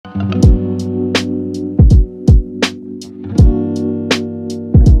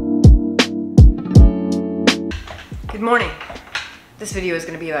Good morning. This video is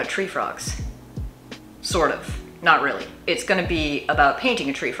going to be about tree frogs. Sort of. Not really. It's going to be about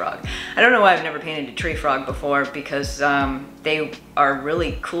painting a tree frog. I don't know why I've never painted a tree frog before, because they are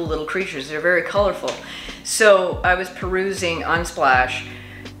really cool little creatures. They're very colorful. So I was perusing Unsplash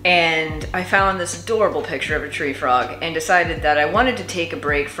and I found this adorable picture of a tree frog and decided that I wanted to take a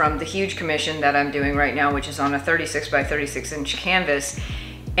break from the huge commission that I'm doing right now, which is on a 36 by 36 inch canvas.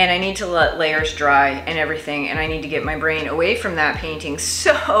 And I need to let layers dry and everything, and I need to get my brain away from that painting.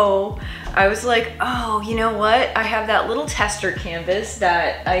 So I was like, oh, you know what? I have that little tester canvas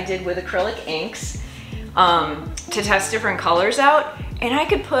that I did with acrylic inks to test different colors out. And I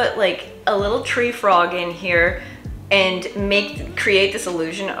could put like a little tree frog in here and create this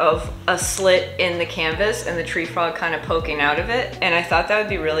illusion of a slit in the canvas and the tree frog kind of poking out of it. And I thought that would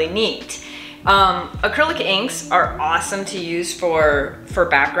be really neat. Acrylic inks are awesome to use for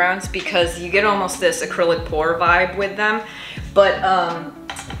backgrounds because you get almost this acrylic pour vibe with them, but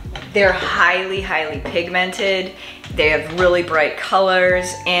they're highly pigmented. They have really bright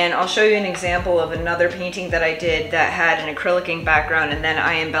colors, and I'll show you an example of another painting that I did that had an acrylic ink background, and then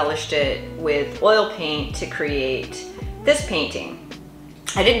I embellished it with oil paint to create this painting.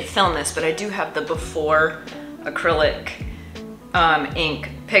 I didn't film this, but I do have the before acrylic ink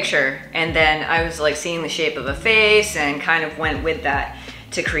picture, and then I was like seeing the shape of a face and kind of went with that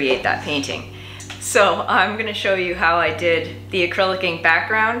to create that painting. So I'm going to show you how I did the acrylic ink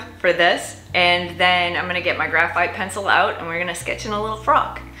background for this, and then I'm going to get my graphite pencil out and we're going to sketch in a little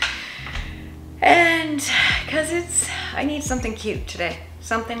frog. And because I need something cute today,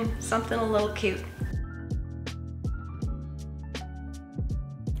 something a little cute.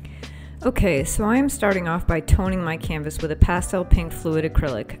 Okay, so I am starting off by toning my canvas with a pastel pink fluid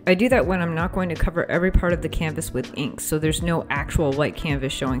acrylic. I do that when I'm not going to cover every part of the canvas with ink, so there's no actual white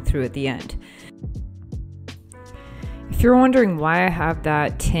canvas showing through at the end. If you're wondering why I have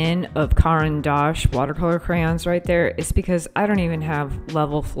that tin of Caran d'Ache watercolor crayons right there, it's because I don't even have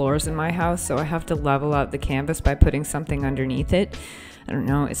level floors in my house, so I have to level out the canvas by putting something underneath it. I don't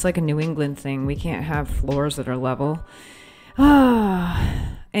know, it's like a New England thing. We can't have floors that are level.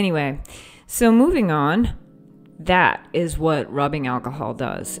 Anyway, so moving on, that is what rubbing alcohol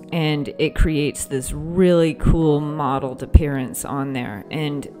does, and it creates this really cool mottled appearance on there.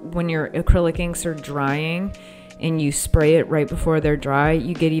 And when your acrylic inks are drying and you spray it right before they're dry,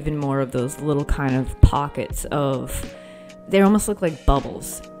 you get even more of those little kind of pockets of, they almost look like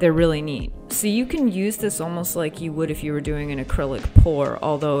bubbles. They're really neat. So you can use this almost like you would if you were doing an acrylic pour,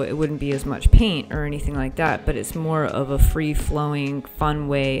 although it wouldn't be as much paint or anything like that, but it's more of a free-flowing, fun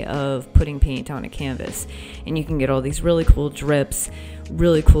way of putting paint on a canvas. And you can get all these really cool drips,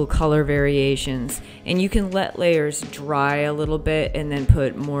 really cool color variations, and you can let layers dry a little bit and then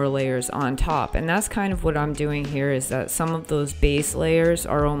put more layers on top. And that's kind of what I'm doing here, is that some of those base layers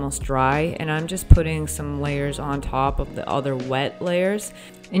are almost dry and I'm just putting some layers on top of the other wet layers.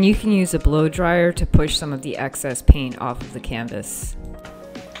 And you can use a blow dryer to push some of the excess paint off of the canvas.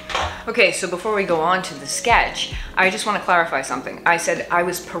 Okay, so before we go on to the sketch, I just want to clarify something. I said I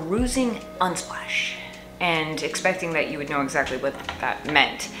was perusing Unsplash and expecting that you would know exactly what that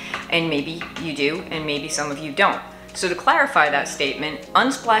meant. And maybe you do, and maybe some of you don't. So to clarify that statement,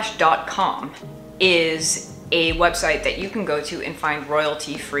 unsplash.com is a website that you can go to and find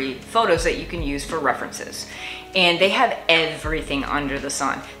royalty-free photos that you can use for references. And they have everything under the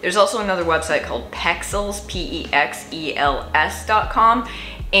sun. There's also another website called Pexels, P-E-X-E-L-S.com,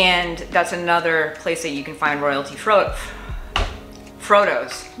 and that's another place that you can find royalty Frodos,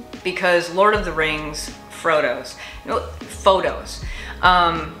 because Lord of the Rings photos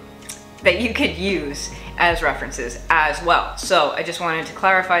that you could use as references as well. So I just wanted to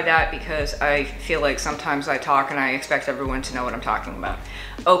clarify that because I feel like sometimes I talk and I expect everyone to know what I'm talking about.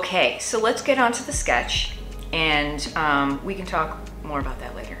 Okay, so let's get on to the sketch, and we can talk more about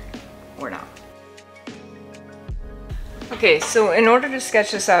that later, or not. Okay, so in order to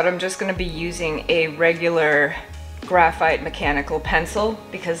sketch this out, I'm just going to be using a regular graphite mechanical pencil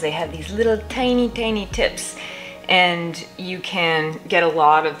because they have these little tiny tips, and you can get a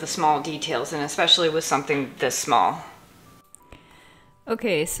lot of the small details, and especially with something this small.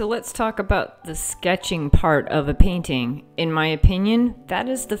 Okay, so let's talk about the sketching part of a painting. In my opinion, that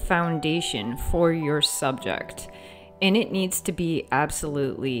is the foundation for your subject, and it needs to be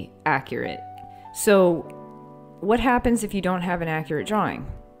absolutely accurate. So what happens if you don't have an accurate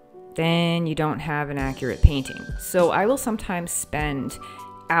drawing? Then you don't have an accurate painting. So I will sometimes spend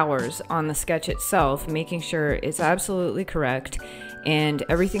hours on the sketch itself, making sure it's absolutely correct and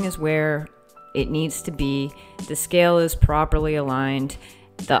everything is where it needs to be, the scale is properly aligned,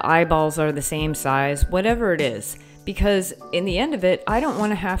 the eyeballs are the same size, whatever it is. because in the end of it, I don't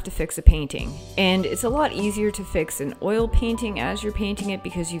want to have to fix a painting. And it's a lot easier to fix an oil painting as you're painting it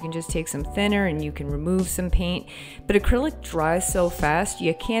because you can just take some thinner and you can remove some paint. But acrylic dries so fast,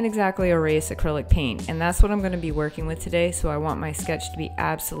 you can't exactly erase acrylic paint. And that's what I'm going to be working with today. So I want my sketch to be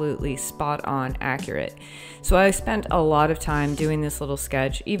absolutely spot on accurate. So I spent a lot of time doing this little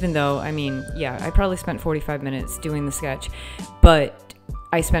sketch, even though, I mean, yeah, I probably spent 45 minutes doing the sketch, but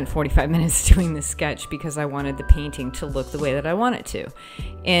I spent 45 minutes doing this sketch because I wanted the painting to look the way that I want it to.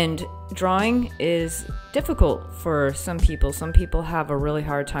 And drawing is difficult for some people. Some people have a really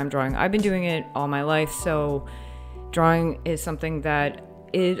hard time drawing. I've been doing it all my life, so drawing is something that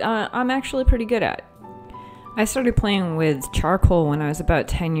I'm actually pretty good at. I started playing with charcoal when I was about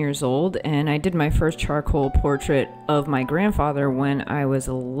 10 years old, and I did my first charcoal portrait of my grandfather when I was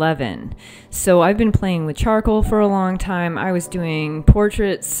 11. So I've been playing with charcoal for a long time. I was doing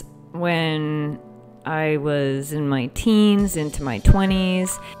portraits when I was in my teens, into my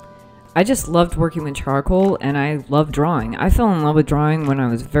 20s. I just loved working with charcoal, and I love drawing. I fell in love with drawing when I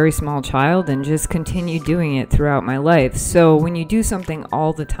was a very small child and just continued doing it throughout my life. So when you do something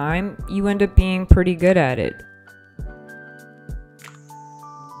all the time, you end up being pretty good at it.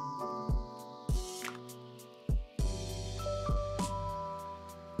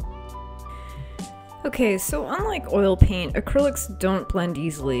 Okay, so unlike oil paint, acrylics don't blend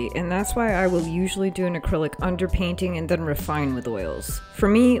easily, and that's why I will usually do an acrylic underpainting and then refine with oils. For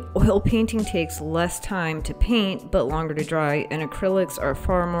me, oil painting takes less time to paint but longer to dry, and acrylics are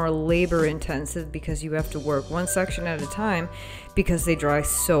far more labor intensive because you have to work one section at a time because they dry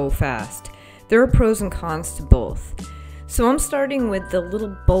so fast. There are pros and cons to both. So I'm starting with the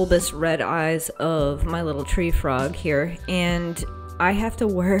little bulbous red eyes of my little tree frog here, and I have to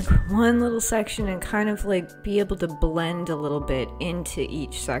work one little section and kind of like be able to blend a little bit into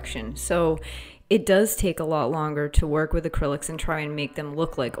each section. So it does take a lot longer to work with acrylics and try and make them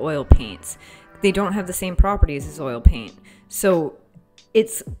look like oil paints. They don't have the same properties as oil paint. So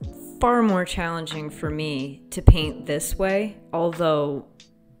it's far more challenging for me to paint this way, although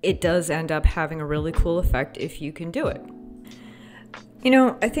it does end up having a really cool effect if you can do it. You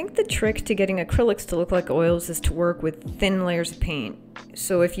know, I think the trick to getting acrylics to look like oils is to work with thin layers of paint.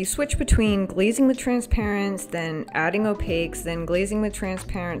 So if you switch between glazing with transparents, then adding opaques, then glazing with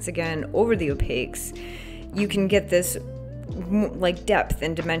transparents again over the opaques, you can get this like depth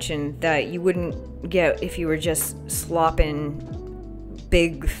and dimension that you wouldn't get if you were just slopping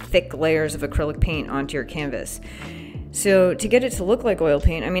big, thick layers of acrylic paint onto your canvas. So to get it to look like oil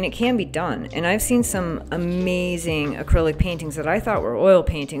paint, I mean, it can be done. And I've seen some amazing acrylic paintings that I thought were oil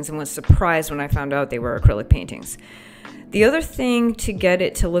paintings and was surprised when I found out they were acrylic paintings. The other thing to get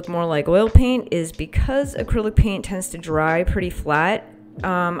it to look more like oil paint is because acrylic paint tends to dry pretty flat,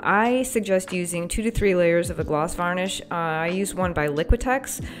 I suggest using 2 to 3 layers of a gloss varnish. I use one by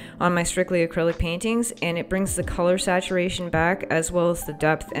Liquitex on my strictly acrylic paintings, and it brings the color saturation back as well as the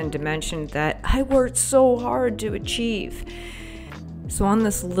depth and dimension that I worked so hard to achieve. So on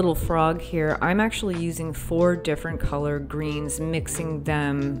this little frog here, I'm actually using 4 different color greens, mixing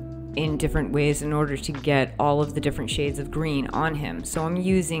them in different ways in order to get all of the different shades of green on him. So I'm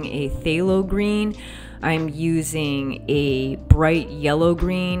using a phthalo green, I'm using a bright yellow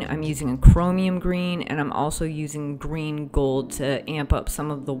green, I'm using a chromium green, and I'm also using green gold to amp up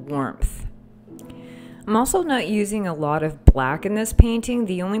some of the warmth. I'm also not using a lot of black in this painting.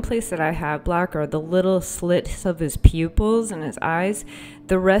 The only place that I have black are the little slits of his pupils and his eyes.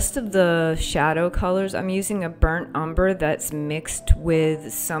 The rest of the shadow colors, I'm using a burnt umber that's mixed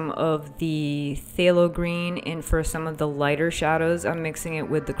with some of the phthalo green, and for some of the lighter shadows, I'm mixing it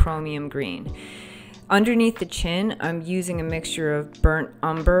with the chromium green. Underneath the chin, I'm using a mixture of burnt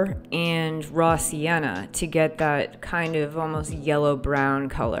umber and raw sienna to get that kind of almost yellow-brown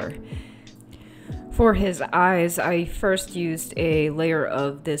color. For his eyes, I first used a layer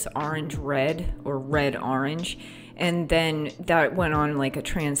of this orange-red or red-orange, and then that went on like a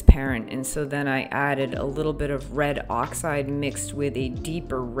transparent, and so then I added a little bit of red oxide mixed with a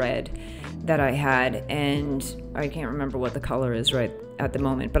deeper red that I had, and I can't remember what the color is right at the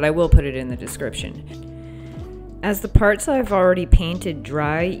moment, but I will put it in the description. As the parts I've already painted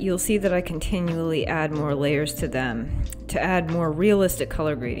dry, you'll see that I continually add more layers to them to add more realistic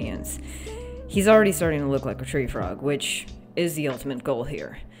color gradients. He's already starting to look like a tree frog, which is the ultimate goal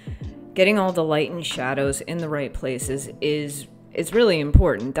here. Getting all the light and shadows in the right places is really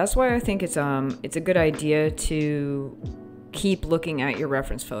important. That's why I think it's a good idea to keep looking at your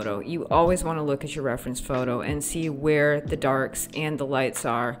reference photo. You always want to look at your reference photo and see where the darks and the lights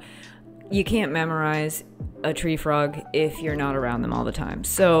are you can't memorize a tree frog if you're not around them all the time.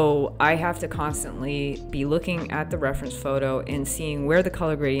 So I have to constantly be looking at the reference photo and seeing where the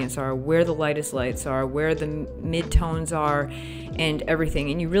color gradients are, where the lightest lights are, where the mid-tones are, and everything.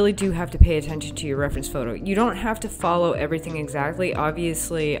 And you really do have to pay attention to your reference photo. You don't have to follow everything exactly.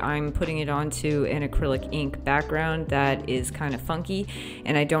 Obviously, I'm putting it onto an acrylic ink background that is kind of funky,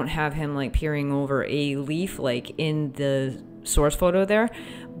 and I don't have him like peering over a leaf like in the source photo there,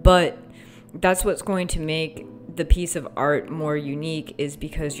 but that's what's going to make the piece of art more unique, is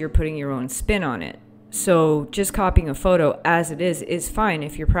because you're putting your own spin on it. So just copying a photo as it is fine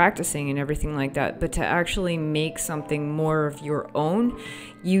if you're practicing and everything like that, but to actually make something more of your own,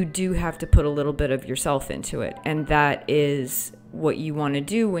 you do have to put a little bit of yourself into it. And that is what you want to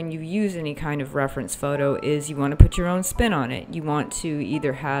do when you use any kind of reference photo, is you want to put your own spin on it. You want to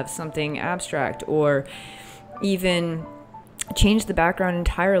either have something abstract, or even change the background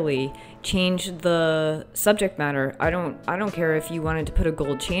entirely, change the subject matter. I don't care if you wanted to put a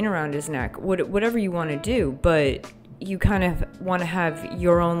gold chain around his neck, whatever you want to do, but you kind of want to have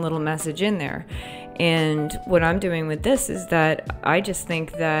your own little message in there. And what I'm doing with this is that I just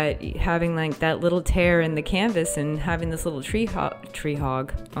think that having like that little tear in the canvas and having this little tree frog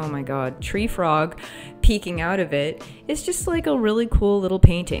peeking out of it is just like a really cool little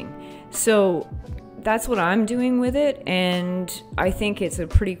painting. So that's what I'm doing with it, and I think it's a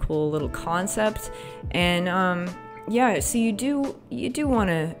pretty cool little concept. And yeah, so you do want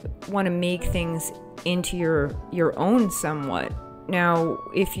to make things into your own somewhat. Now,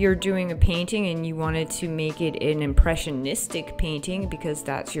 if you're doing a painting and you wanted to make it an impressionistic painting because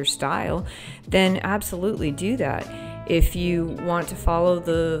that's your style, then absolutely do that. If you want to follow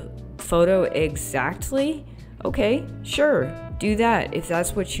the photo exactly, okay, sure, do that if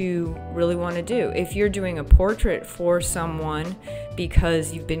that's what you really want to do. If you're doing a portrait for someone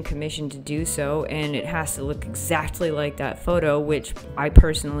because you've been commissioned to do so and it has to look exactly like that photo, which I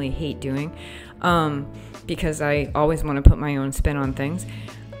personally hate doing, because I always want to put my own spin on things,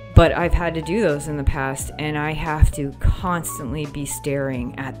 but I've had to do those in the past, and I have to constantly be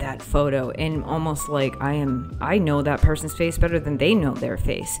staring at that photo, and almost like I know that person's face better than they know their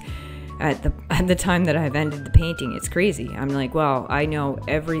face. At the time that I've ended the painting, it's crazy. I'm like, wow, I know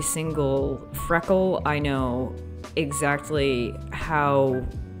every single freckle. I know exactly how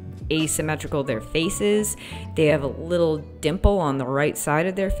asymmetrical their face is. They have a little dimple on the right side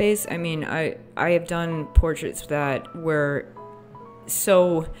of their face. I mean, I have done portraits that were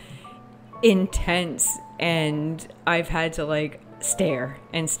so intense, and I've had to like stare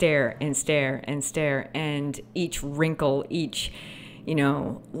and stare and stare and stare, and each wrinkle, each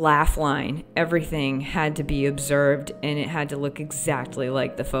laugh line, everything had to be observed, and it had to look exactly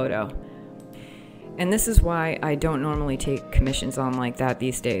like the photo. And this is why I don't normally take commissions on like that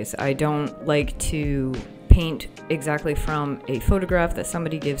these days. I don't like to paint exactly from a photograph that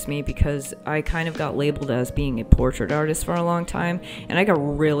somebody gives me, because I kind of got labeled as being a portrait artist for a long time, and I got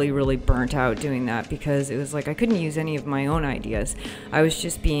really, really burnt out doing that, because it was like I couldn't use any of my own ideas. I was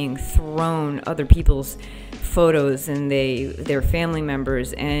just being thrown other people's photos and their family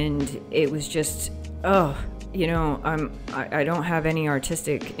members, and it was just, I don't have any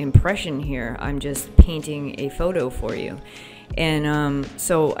artistic impression here. I'm just painting a photo for you. And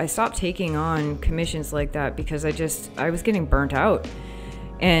so I stopped taking on commissions like that, because I was getting burnt out.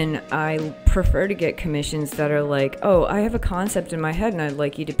 And I prefer to get commissions that are like, oh, I have a concept in my head and I'd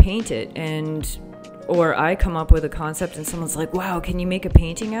like you to paint it. Or I come up with a concept and someone's like, wow, can you make a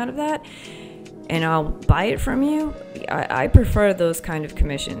painting out of that? And I'll buy it from you. I prefer those kind of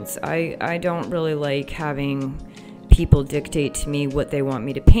commissions. I don't really like having people dictate to me what they want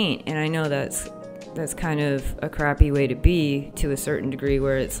me to paint. And I know that's kind of a crappy way to be, to a certain degree,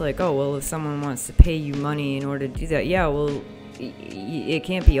 where it's like, oh, well, if someone wants to pay you money in order to do that, yeah, well, it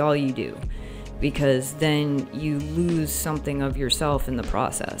can't be all you do, because then you lose something of yourself in the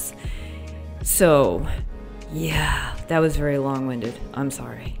process. So, yeah, that was very long-winded. I'm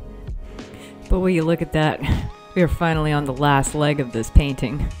sorry. But will you look at that? We are finally on the last leg of this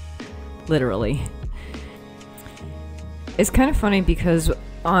painting. Literally. It's kind of funny, because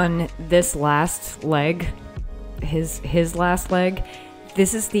on this last leg, his last leg,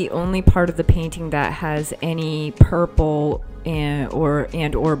 this is the only part of the painting that has any purple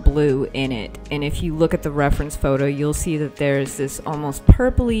or blue in it. And if you look at the reference photo, you'll see that there's this almost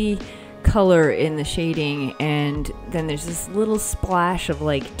purpley color in the shading, and then there's this little splash of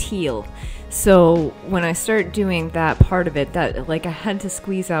like teal. So when I start doing that part of it, that like I had to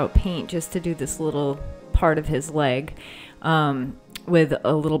squeeze out paint just to do this little part of his leg. with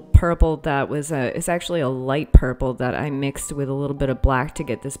a little purple that was it's actually a light purple that I mixed with a little bit of black to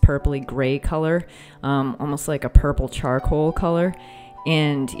get this purpley gray color, almost like a purple charcoal color.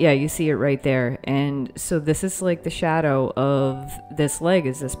 And yeah, you see it right there. And so this is like the shadow of this leg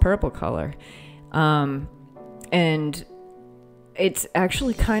is this purple color. And it's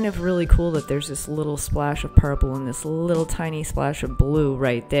actually kind of really cool that there's this little splash of purple and this little tiny splash of blue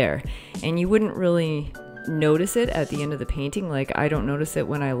right there. And you wouldn't really notice it at the end of the painting. Like, I don't notice it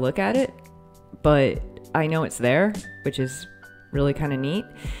when I look at it, but I know it's there, which is really kind of neat.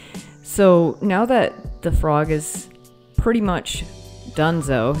 So now that the frog is pretty much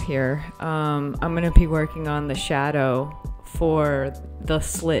donezo here, I'm going to be working on the shadow for the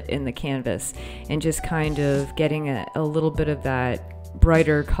slit in the canvas and just kind of getting a little bit of that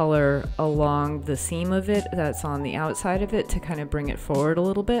brighter color along the seam of it that's on the outside of it to kind of bring it forward a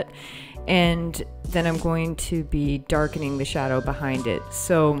little bit. And then I'm going to be darkening the shadow behind it.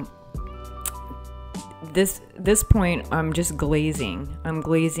 So this point I'm just glazing. I'm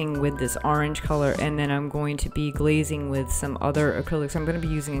glazing with this orange color, and then I'm going to be glazing with some other acrylics. I'm going to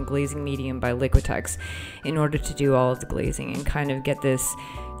be using a glazing medium by Liquitex in order to do all of the glazing and kind of get this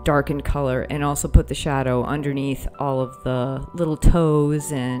darkened color, and also put the shadow underneath all of the little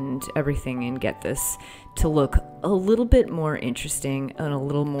toes and everything, and get this to look a little bit more interesting and a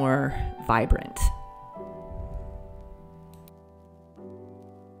little more vibrant.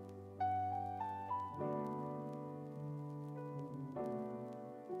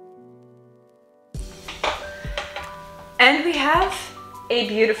 And we have a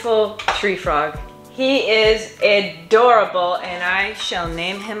beautiful tree frog. He is adorable, and I shall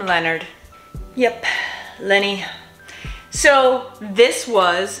name him Leonard. Yep, Lenny. So this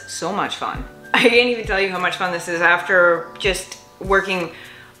was so much fun. I can't even tell you how much fun this is after just working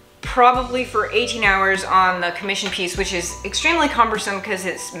probably for 18 hours on the commission piece, which is extremely cumbersome because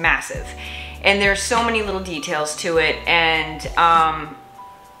it's massive. And there's so many little details to it, and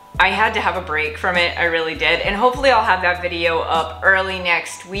I had to have a break from it, I really did. And hopefully I'll have that video up early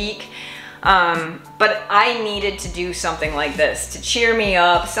next week. But I needed to do something like this to cheer me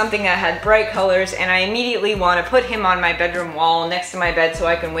up, something that had bright colors, and I immediately want to put him on my bedroom wall next to my bed so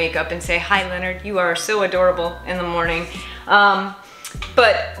I can wake up and say, "Hi Leonard, you are so adorable," in the morning.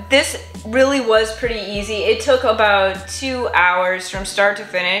 But this really was pretty easy. It took about 2 hours from start to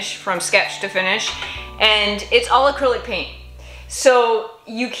finish, from sketch to finish, and it's all acrylic paint. So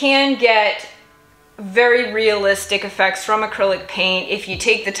you can get very realistic effects from acrylic paint if you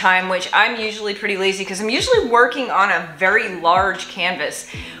take the time, which I'm usually pretty lazy because I'm usually working on a very large canvas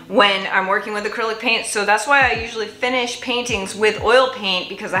when I'm working with acrylic paint. So that's why I usually finish paintings with oil paint,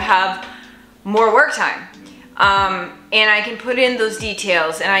 because I have more work time. And I can put in those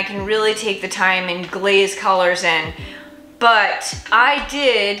details and I can really take the time and glaze colors in. But I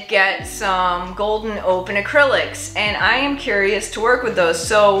did get some golden open acrylics, and I am curious to work with those.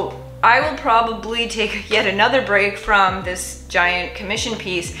 So I will probably take yet another break from this giant commission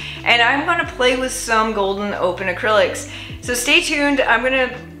piece, and I'm gonna play with some golden open acrylics. So stay tuned. I'm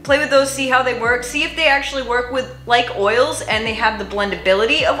gonna play with those, see how they work, see if they actually work with like oils and they have the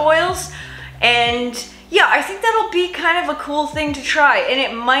blendability of oils. And yeah, I think that'll be kind of a cool thing to try, and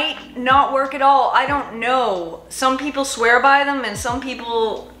it might not work at all. I don't know. Some people swear by them and some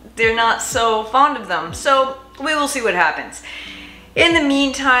people, they're not so fond of them. So we will see what happens. In the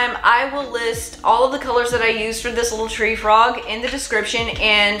meantime, I will list all of the colors that I used for this little tree frog in the description.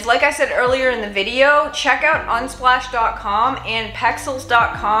 And like I said earlier in the video, check out unsplash.com and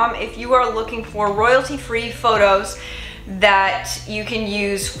pexels.com if you are looking for royalty-free photos that you can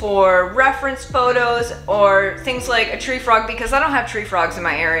use for reference photos or things like a tree frog, because I don't have tree frogs in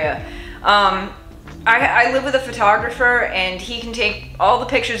my area. I live with a photographer and he can take all the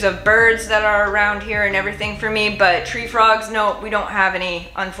pictures of birds that are around here and everything for me, but tree frogs, no, we don't have any,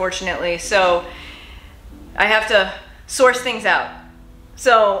 unfortunately. So I have to source things out.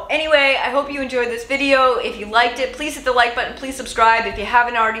 So anyway, I hope you enjoyed this video. If you liked it, please hit the like button, please subscribe if you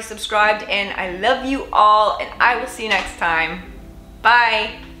haven't already subscribed, and I love you all, and I will see you next time.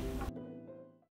 Bye.